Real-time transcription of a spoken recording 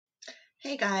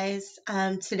Hey guys,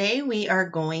 today we are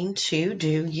going to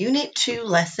do Unit 2,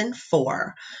 Lesson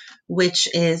 4, which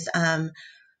is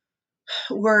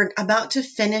we're about to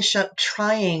finish up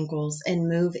triangles and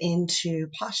move into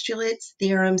postulates,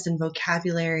 theorems, and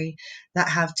vocabulary that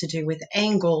have to do with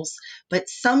angles, but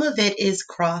some of it is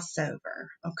crossover,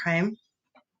 okay?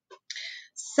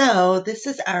 So this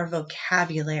is our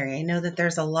vocabulary. I know that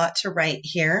there's a lot to write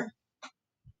here.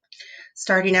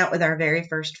 Starting out with our very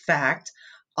first fact,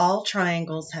 all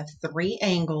triangles have three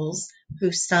angles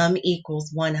whose sum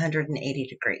equals 180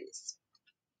 degrees.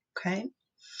 Okay?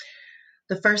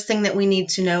 The first thing that we need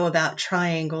to know about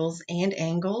triangles and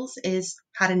angles is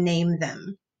how to name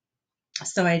them.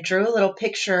 So I drew a little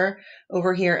picture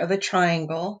over here of a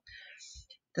triangle.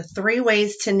 The three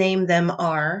ways to name them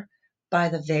are by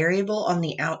the variable on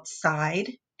the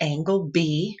outside, angle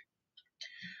B,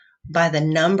 by the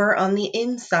number on the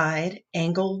inside,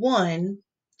 angle 1,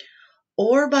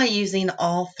 or by using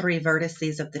all three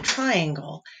vertices of the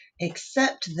triangle,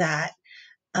 except that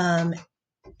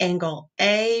angle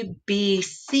A, B,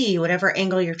 C, whatever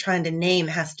angle you're trying to name,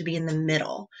 has to be in the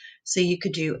middle. So you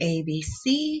could do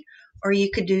ABC or you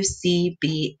could do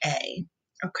CBA,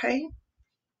 okay?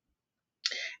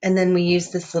 And then we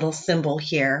use this little symbol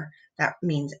here that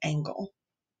means angle.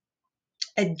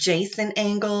 Adjacent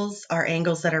angles are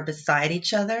angles that are beside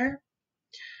each other.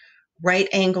 Right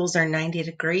angles are 90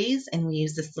 degrees, and we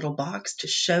use this little box to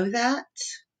show that.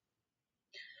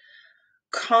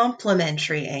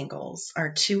 Complementary angles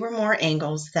are two or more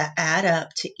angles that add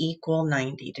up to equal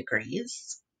 90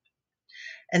 degrees.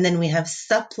 And then we have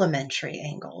supplementary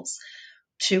angles,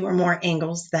 two or more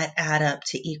angles that add up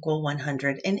to equal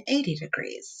 180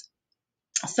 degrees.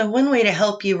 So one way to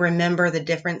help you remember the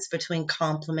difference between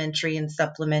complementary and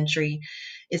supplementary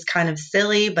is kind of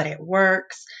silly, but it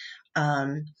works.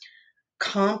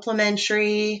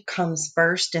 Complementary comes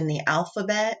first in the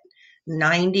alphabet.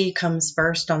 90 comes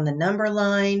first on the number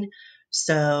line.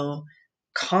 So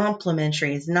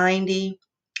complementary is 90.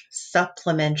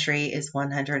 Supplementary is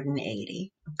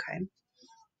 180. Okay.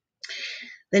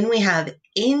 Then we have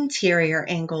interior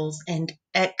angles and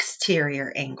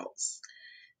exterior angles.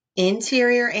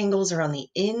 Interior angles are on the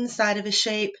inside of a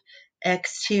shape.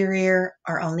 Exterior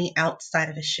are on the outside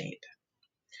of a shape.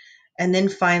 And then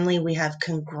finally, we have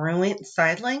congruent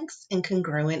side lengths and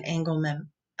congruent angle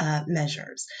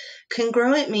measures.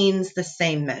 Congruent means the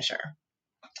same measure.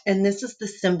 And this is the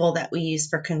symbol that we use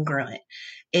for congruent.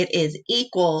 It is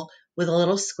equal with a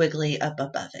little squiggly up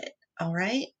above it. All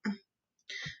right?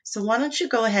 So why don't you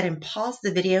go ahead and pause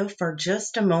the video for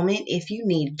just a moment if you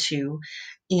need to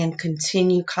and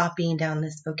continue copying down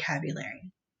this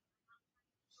vocabulary.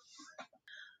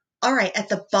 All right, at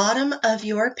the bottom of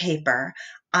your paper,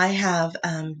 I have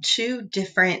two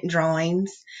different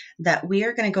drawings that we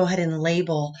are going to go ahead and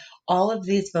label all of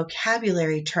these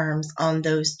vocabulary terms on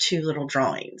those two little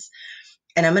drawings.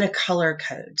 And I'm going to color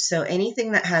code. So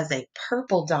anything that has a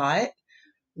purple dot,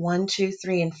 1, 2,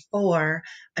 3, and 4,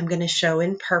 I'm going to show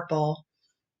in purple.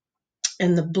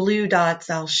 And the blue dots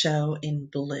I'll show in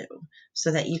blue so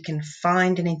that you can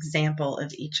find an example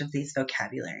of each of these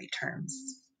vocabulary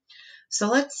terms. So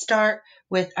let's start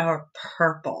with our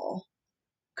purple,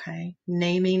 okay?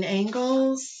 Naming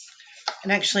angles.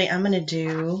 And actually, I'm going to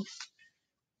do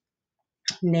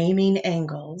naming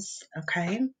angles,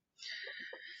 okay?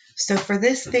 So for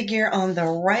this figure on the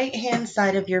right-hand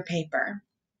side of your paper,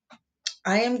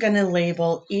 I am going to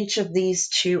label each of these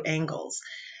two angles.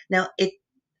 Now,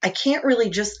 I can't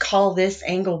really just call this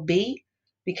angle B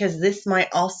because this might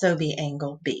also be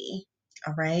angle B,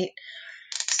 all right?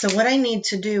 So what I need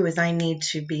to do is I need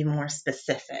to be more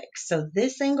specific. So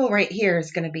this angle right here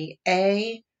is going to be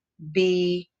ABD.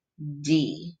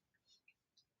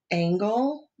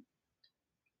 Angle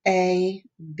ABD.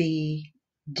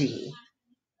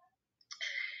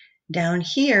 Down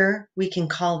here, we can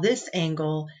call this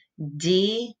angle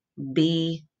DBC.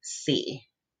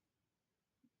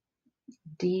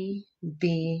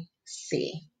 DBC.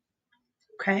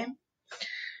 Okay?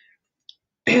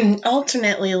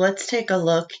 Alternately, let's take a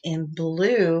look in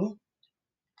blue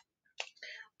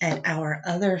at our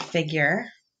other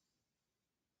figure.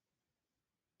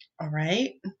 All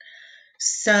right.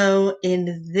 So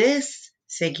in this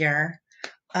figure,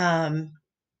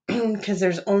 because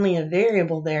there's only a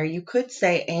variable there, you could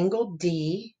say angle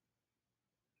D,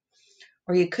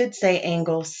 or you could say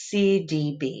angle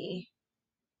CDB.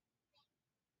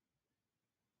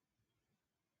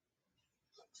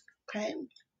 Okay.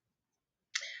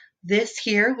 This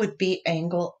here would be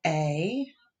angle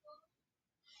A,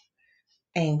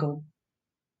 angle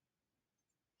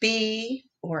B,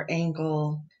 or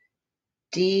angle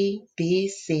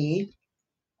DBC.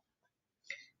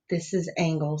 This is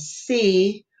angle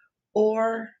C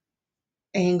or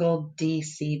angle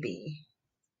DCB.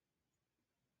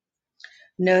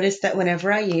 Notice that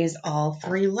whenever I use all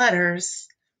three letters,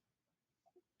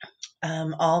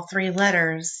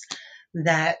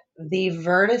 that the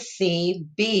vertice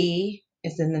B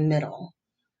is in the middle.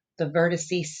 The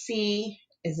vertice C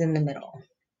is in the middle.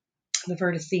 The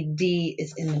vertice D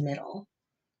is in the middle.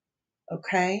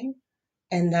 Okay?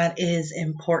 And that is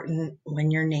important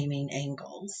when you're naming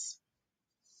angles.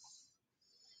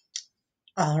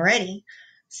 Alrighty,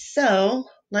 so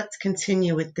let's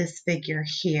continue with this figure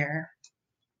here.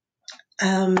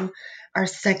 Our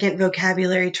second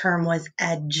vocabulary term was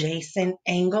adjacent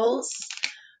angles.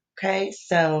 Okay,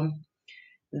 so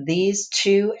these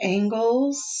two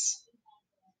angles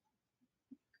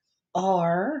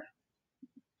are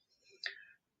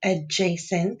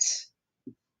adjacent,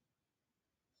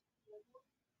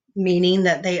 meaning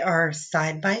that they are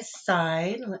side by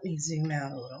side. Let me zoom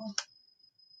out a little.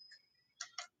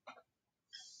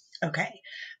 Okay,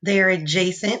 they are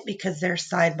adjacent because they're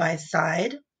side by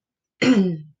side.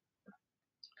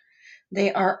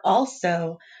 They are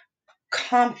also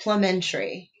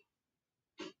complementary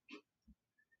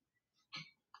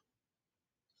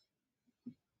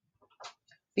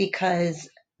because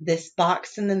this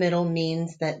box in the middle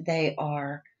means that they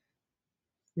are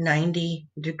 90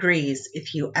 degrees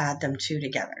if you add them two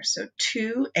together. So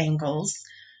two angles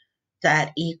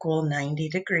that equal 90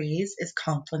 degrees is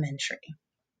complementary.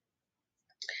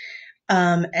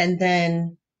 And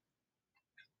then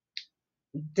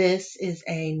this is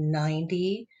a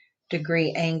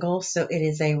 90-degree angle, so it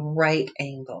is a right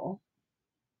angle.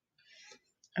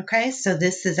 Okay, so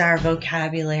this is our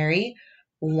vocabulary.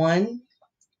 1,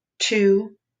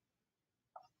 2,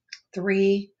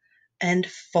 3, and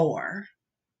 4.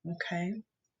 Okay.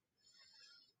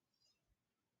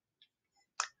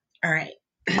 All right.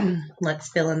 Let's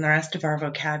fill in the rest of our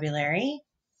vocabulary.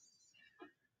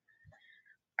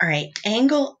 All right.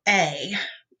 Angle A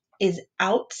is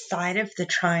outside of the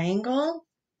triangle.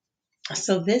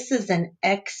 So this is an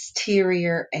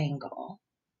exterior angle.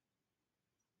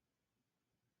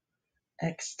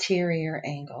 Exterior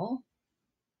angle.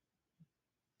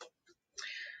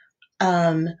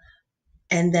 And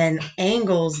then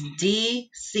angles D,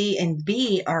 C, and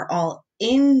B are all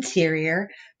interior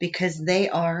because they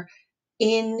are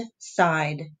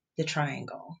inside the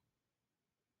triangle.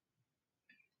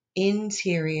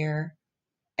 Interior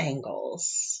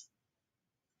angles.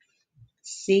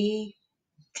 C,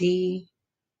 D,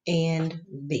 and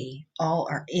B all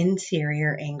are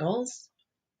interior angles.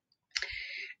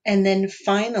 And then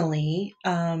finally,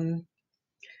 I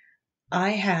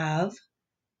have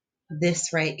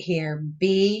this right here,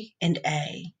 B and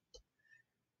A.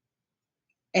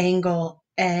 Angle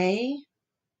A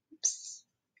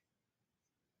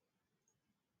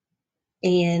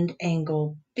and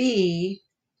angle B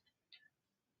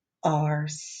are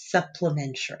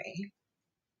supplementary.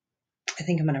 I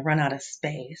think I'm going to run out of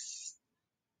space.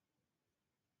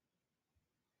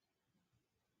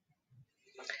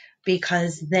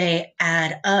 Because they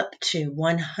add up to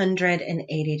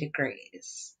 180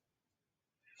 degrees.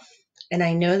 And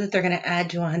I know that they're going to add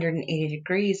to 180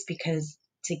 degrees because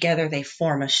together they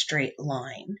form a straight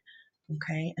line.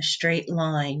 Okay, a straight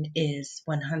line is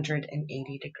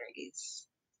 180 degrees.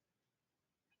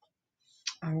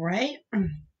 All right,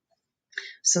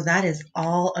 so that is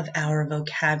all of our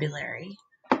vocabulary.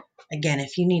 Again,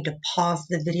 if you need to pause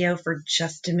the video for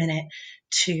just a minute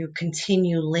to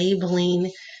continue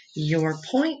labeling your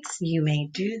points, you may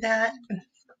do that.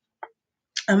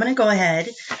 I'm going to go ahead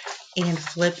and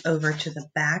flip over to the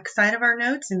back side of our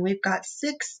notes, and we've got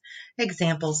 6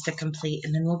 examples to complete,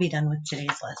 and then we'll be done with today's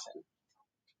lesson.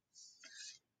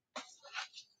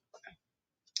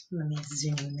 Let me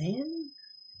zoom in.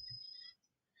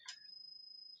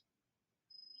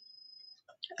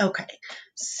 Okay,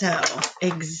 so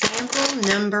example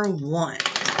number 1.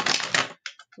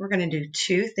 We're going to do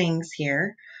 2 things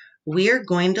here. We are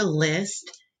going to list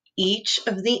each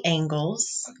of the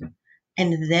angles,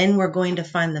 and then we're going to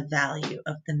find the value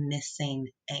of the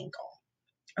missing angle.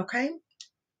 Okay?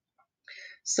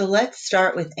 So let's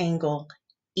start with angle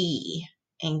E.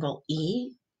 Angle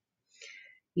E.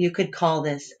 You could call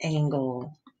this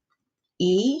angle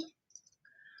E,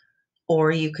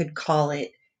 or you could call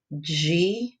it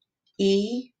GEO,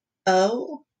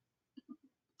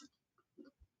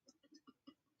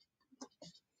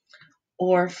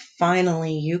 or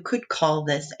finally, you could call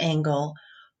this angle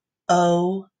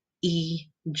OEG.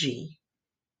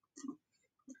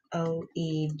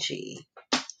 OEG.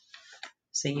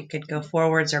 So you could go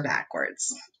forwards or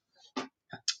backwards.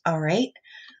 All right,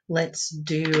 Let's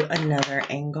do another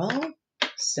angle.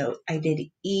 So I did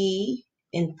E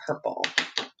in purple.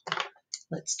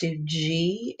 Let's do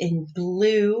G in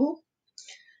blue.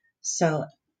 So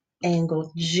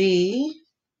angle G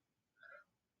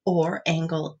or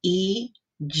angle EGO.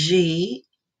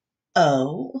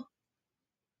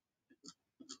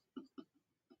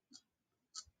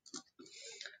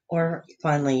 Or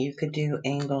finally, you could do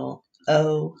angle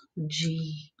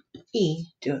OGE,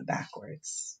 do it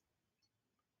backwards.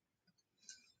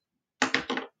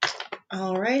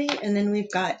 Alrighty, and then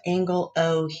we've got angle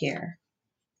O here.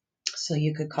 So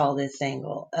you could call this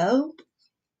angle O.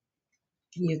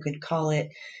 You could call it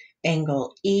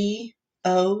angle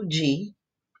EOG.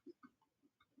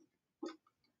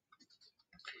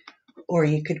 Or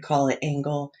you could call it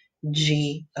angle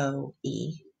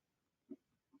GOE.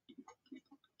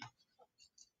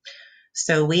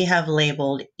 So we have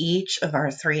labeled each of our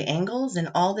three angles in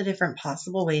all the different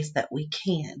possible ways that we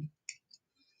can.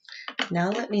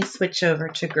 Now let me switch over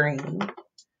to green.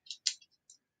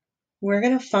 We're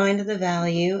going to find the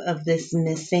value of this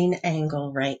missing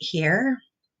angle right here.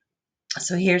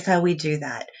 So here's how we do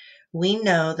that. We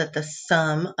know that the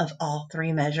sum of all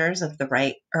three measures of the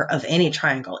right or of any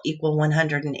triangle equal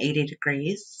 180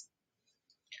 degrees.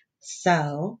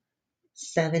 So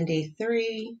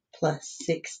 73 plus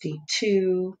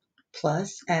 62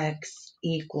 plus x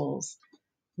equals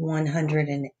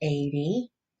 180.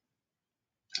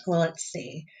 Well, let's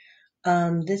see.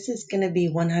 This is going to be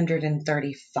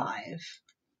 135.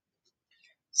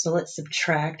 So let's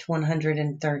subtract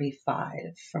 135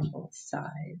 from both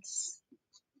sides.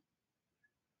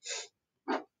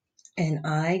 And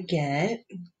I get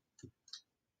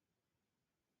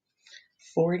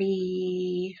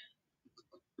 45.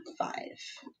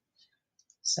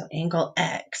 So angle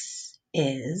X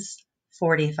is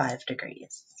 45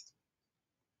 degrees.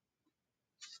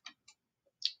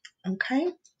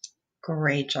 Okay,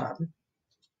 great job.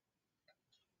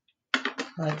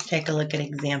 Let's take a look at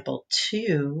example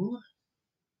 2.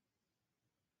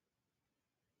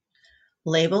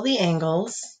 Label the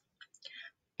angles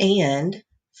and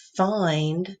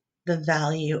find the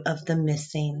value of the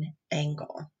missing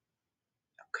angle.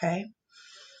 Okay.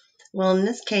 Well, in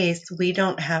this case, we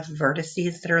don't have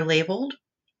vertices that are labeled.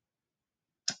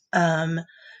 And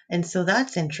so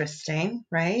that's interesting,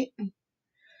 right?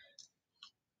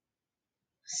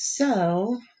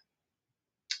 So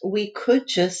we could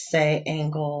just say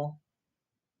angle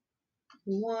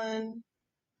 1,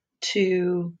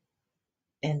 2,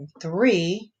 and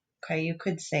 3. Okay, you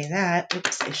could say that.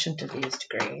 Oops, I shouldn't have used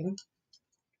green.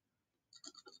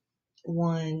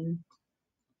 1,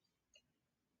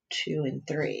 2, and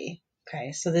 3.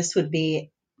 Okay, so this would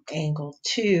be angle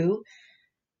 2.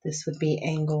 This would be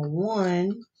angle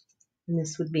 1. And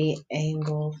this would be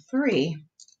angle 3.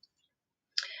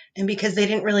 And because they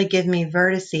didn't really give me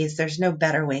vertices, there's no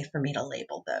better way for me to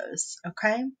label those,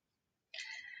 okay?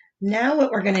 Now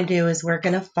what we're going to do is we're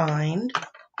going to find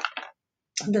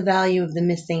the value of the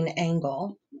missing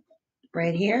angle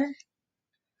right here.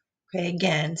 Okay,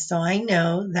 again, so I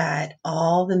know that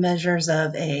all the measures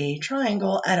of a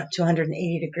triangle add up to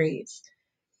 180 degrees.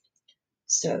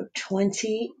 So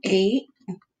 28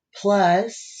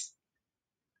 plus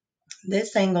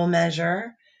this angle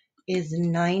measure is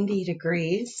 90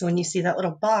 degrees. So when you see that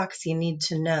little box, you need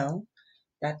to know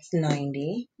that's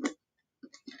 90.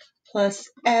 Plus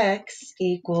x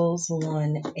equals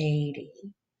 180.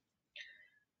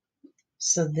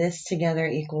 So this together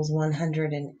equals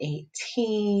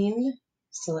 118.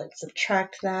 So let's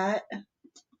subtract that.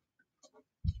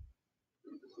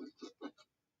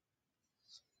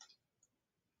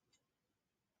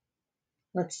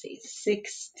 Let's see,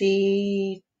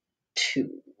 62.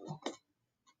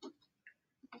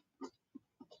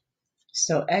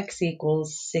 So x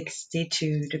equals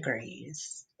 62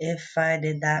 degrees, if I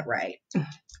did that right.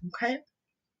 Okay.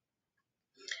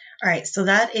 All right, so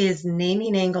that is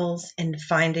naming angles and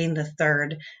finding the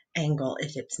third angle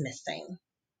if it's missing.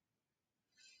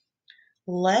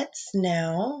 Let's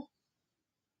now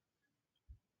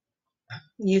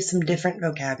use some different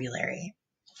vocabulary.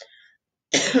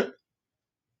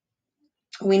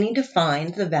 We need to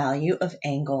find the value of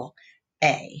angle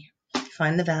A.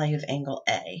 Find the value of angle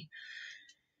A.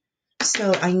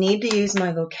 So I need to use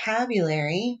my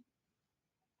vocabulary.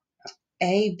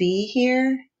 AB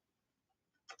here,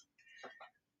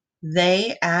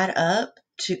 they add up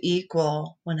to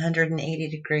equal 180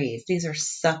 degrees. These are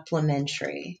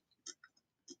supplementary.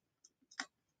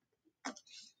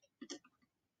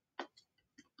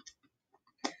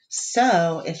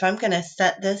 So if I'm going to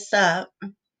set this up,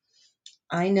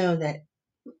 I know that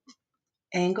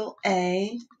angle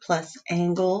A plus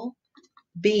angle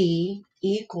B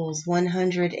equals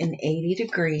 180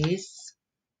 degrees,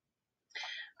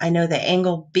 I know that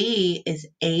angle B is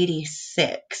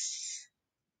 86.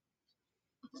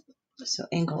 So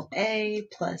angle A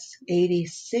plus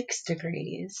 86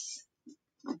 degrees.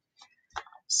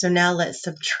 So now let's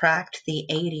subtract the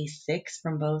 86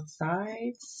 from both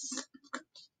sides.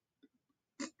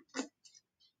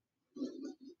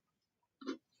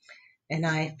 And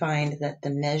I find that the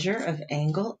measure of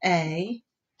angle A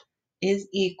is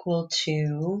equal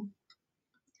to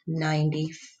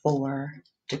 94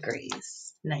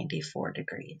 degrees. 94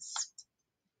 degrees.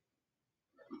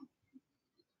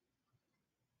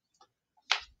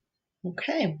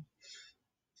 Okay.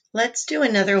 Let's do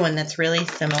another one that's really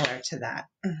similar to that.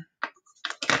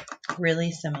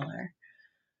 Really similar.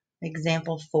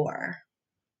 Example 4.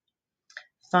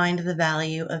 Find the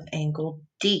value of angle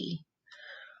D.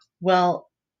 Well,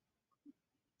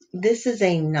 this is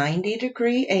a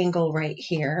 90-degree angle right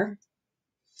here.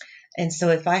 And so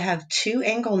if I have two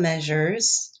angle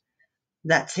measures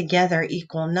that together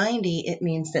equal 90, it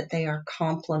means that they are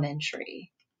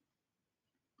complementary.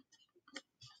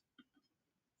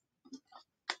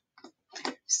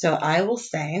 So I will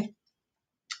say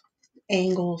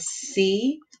angle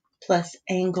C plus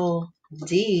angle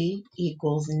D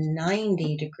equals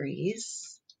 90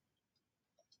 degrees.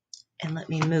 And let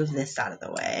me move this out of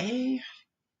the way.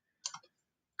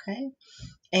 Okay.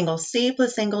 Angle C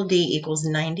plus angle D equals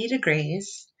 90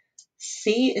 degrees.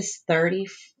 C is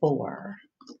 34.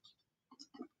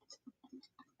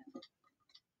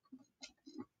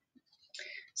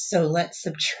 So let's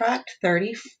subtract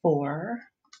 34.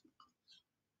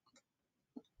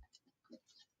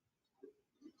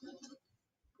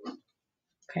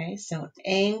 Okay, so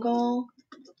angle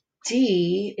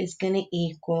D is going to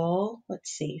equal,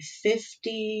 let's see,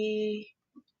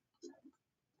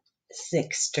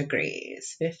 56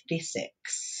 degrees.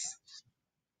 56.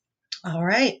 All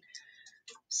right.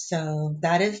 So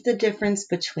that is the difference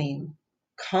between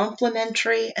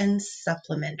complementary and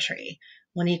supplementary.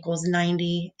 One equals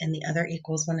 90 and the other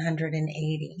equals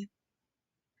 180.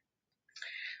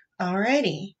 All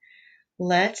righty.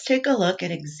 Let's take a look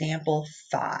at example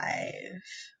 5.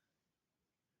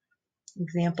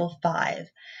 Example 5.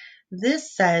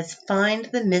 This says find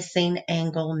the missing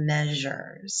angle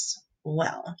measures.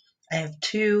 Well, I have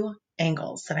two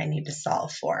angles that I need to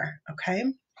solve for, okay?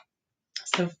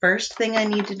 So first thing I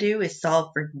need to do is solve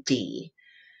for D.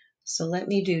 So let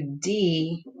me do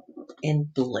D in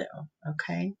blue,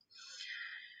 okay?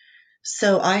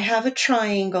 So I have a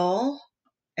triangle,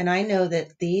 and I know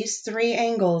that these three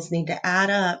angles need to add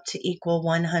up to equal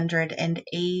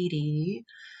 180.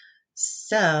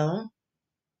 So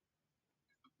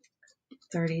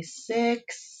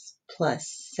 36 plus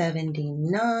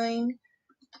 79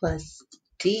 plus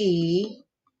D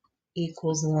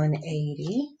equals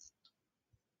 180.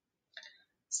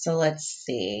 So let's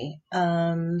see,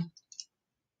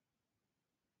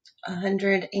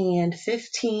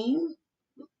 115,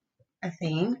 I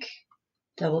think.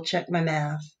 Double check my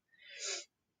math.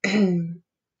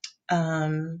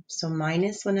 So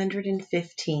minus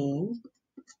 115.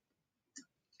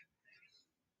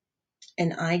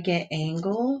 And I get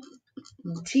angle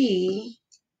D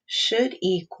should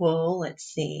equal, let's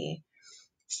see,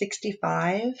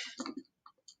 65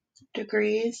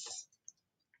 degrees.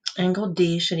 Angle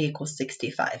D should equal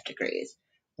 65 degrees.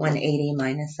 180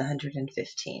 minus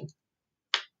 115.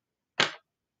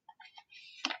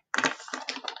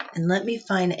 And let me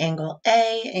find angle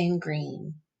A in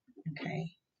green.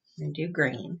 Okay, I'm going to do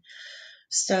green.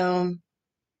 So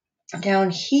down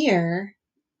here,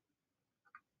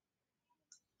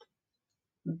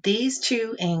 these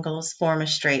two angles form a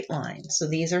straight line. So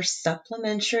these are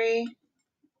supplementary,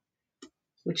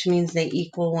 which means they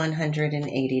equal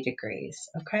 180 degrees,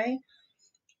 okay?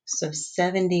 So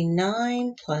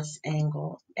 79 plus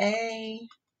angle A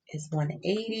is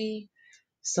 180.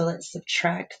 So let's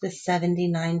subtract the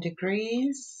 79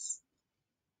 degrees.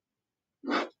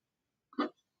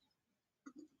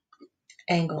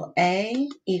 Angle A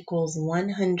equals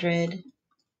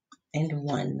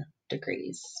 101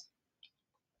 degrees.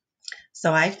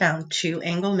 So I found two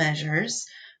angle measures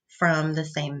from the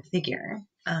same figure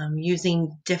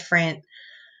using different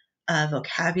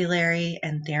vocabulary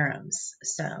and theorems.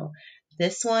 So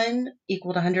this one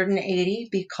equaled 180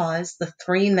 because the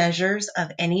three measures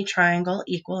of any triangle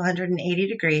equal 180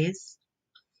 degrees.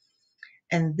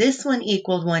 And this one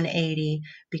equaled 180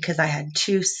 because I had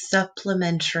two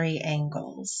supplementary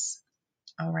angles.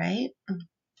 All right.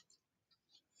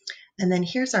 And then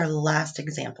here's our last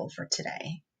example for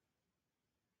today.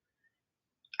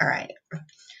 All right.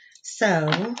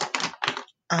 So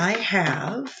I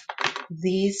have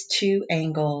these two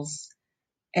angles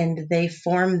and they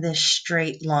form this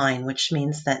straight line, which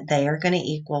means that they are going to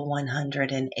equal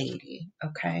 180,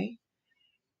 okay?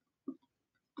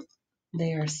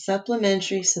 They are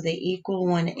supplementary, so they equal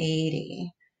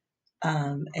 180.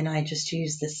 And I just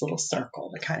use this little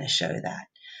circle to kind of show that.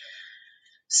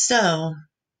 So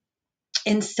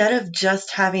instead of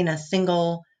just having a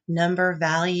single number,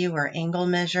 value, or angle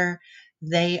measure,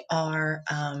 they are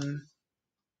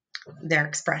their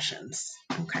expressions,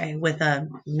 okay, with a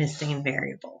missing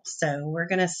variable. So we're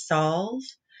going to solve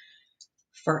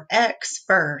for x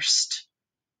first.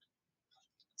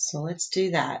 So let's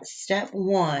do that. Step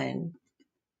 1,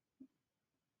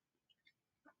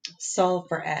 solve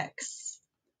for x.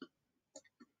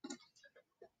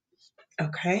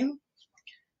 Okay,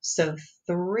 so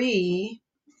 3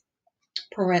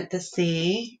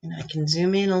 parenthesis, and I can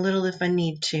zoom in a little if I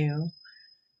need to,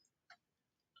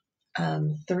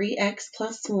 3x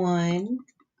plus 1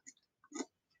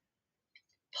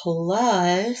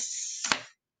 plus,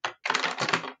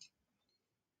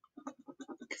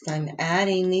 because I'm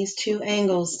adding these two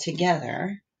angles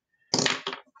together,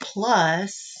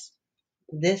 plus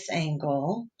this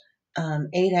angle,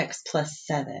 8x plus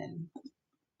 7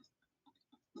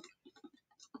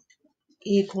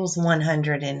 equals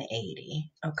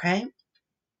 180, okay?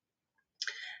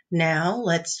 Now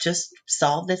let's just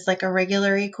solve this like a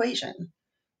regular equation.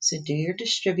 So do your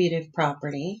distributive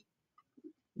property.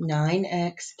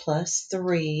 9x plus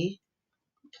 3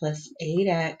 plus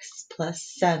 8x plus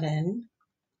 7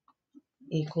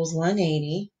 equals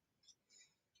 180.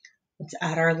 Let's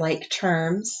add our like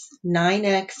terms.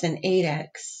 9x and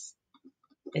 8x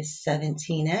is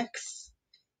 17x.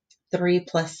 3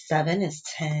 plus 7 is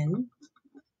 10.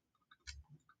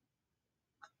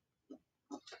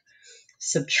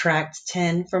 Subtract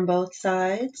 10 from both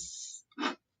sides.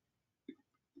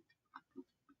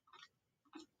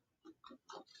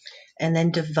 And then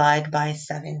divide by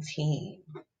 17.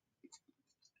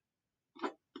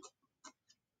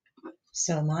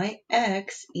 So my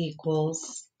x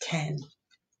equals 10.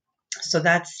 So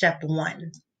that's step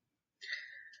 1.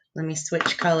 Let me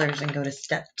switch colors and go to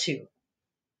step 2.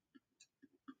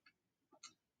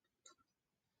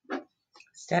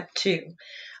 Step 2,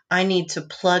 I need to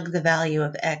plug the value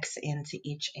of x into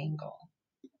each angle.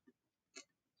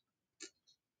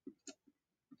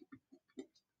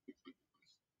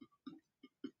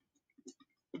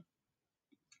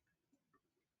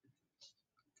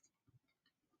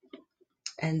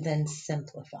 And then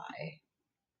simplify.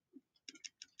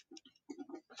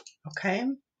 Okay,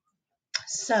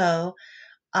 so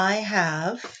I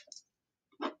have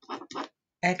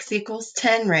x equals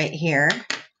 10 right here.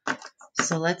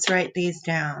 So let's write these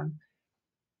down.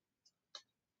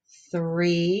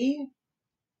 3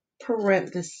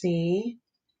 parenthesis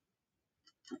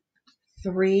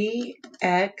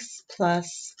 3x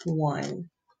plus 1.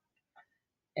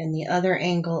 And the other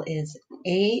angle is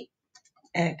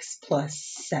 8x plus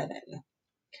 7.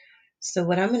 So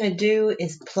what I'm going to do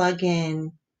is plug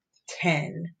in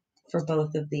 10 for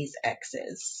both of these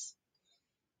x's.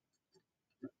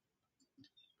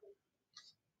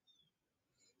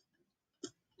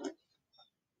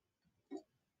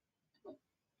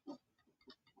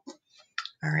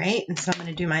 All right, and so I'm going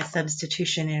to do my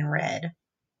substitution in red.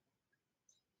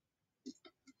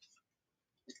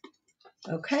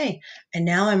 Okay, and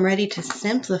now I'm ready to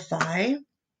simplify.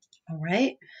 All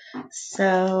right,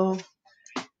 so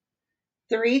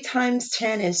 3 times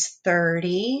 10 is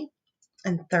 30,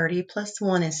 and 30 plus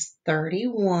 1 is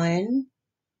 31.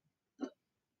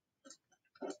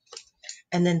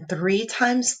 And then 3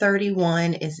 times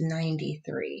 31 is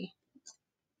 93.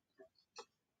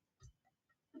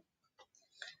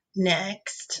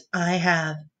 Next, I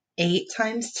have 8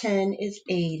 times 10 is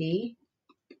 80,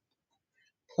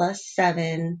 plus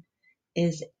 7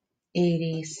 is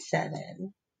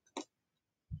 87.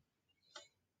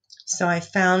 So I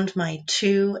found my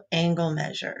 2 angle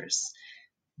measures.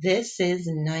 This is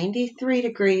 93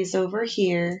 degrees over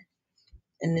here,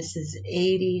 and this is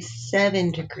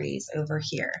 87 degrees over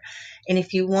here. And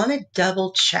if you want to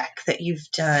double check that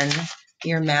you've done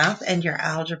your math and your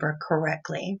algebra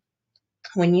correctly,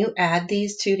 when you add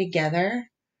these two together,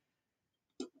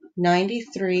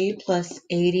 93 plus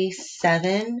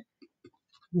 87,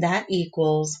 that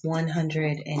equals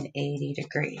 180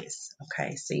 degrees.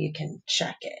 Okay, so you can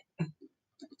check it.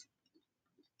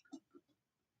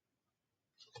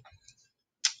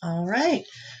 All right,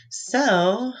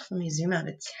 so let me zoom out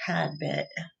a tad bit.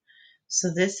 So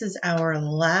this is our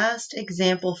last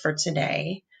example for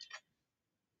today.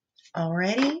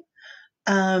 Alrighty.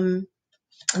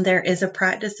 There is a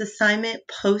practice assignment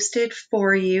posted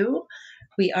for you.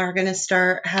 we are going to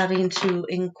start having to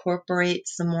incorporate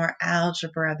some more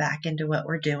algebra back into what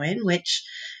we're doing, which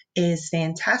is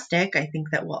fantastic. I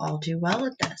think that we'll all do well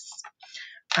at this.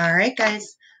 All right,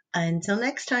 guys, until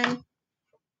next time.